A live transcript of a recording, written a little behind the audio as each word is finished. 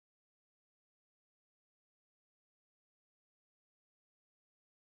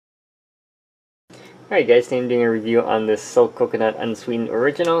Alright guys, today I'm doing a review on this Silk Coconut Unsweetened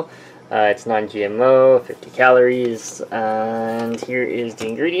Original. It's non-GMO, 50 calories, and here is the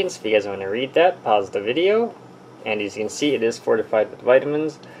ingredients. If you guys want to read that, pause the video. And as you can see, it is fortified with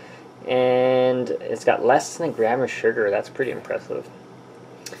vitamins. And it's got less than a gram of sugar. That's pretty impressive.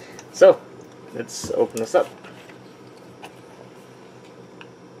 So, let's open this up.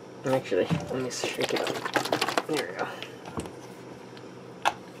 Actually, let me shake it up. There we go.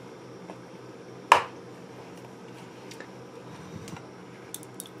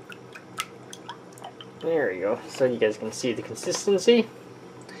 There we go. So you guys can see the consistency.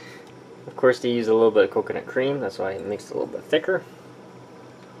 Of course, they use a little bit of coconut cream. That's why it makes it a little bit thicker.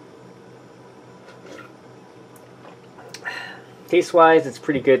 Taste-wise, it's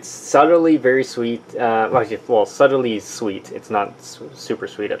pretty good. Subtly very sweet. Well, subtly sweet. It's not super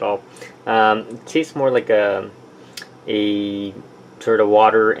sweet at all. It tastes more like a sort of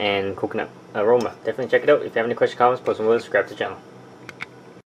water and coconut aroma. Definitely check it out. If you have any questions, comments, post them below. Subscribe to the channel.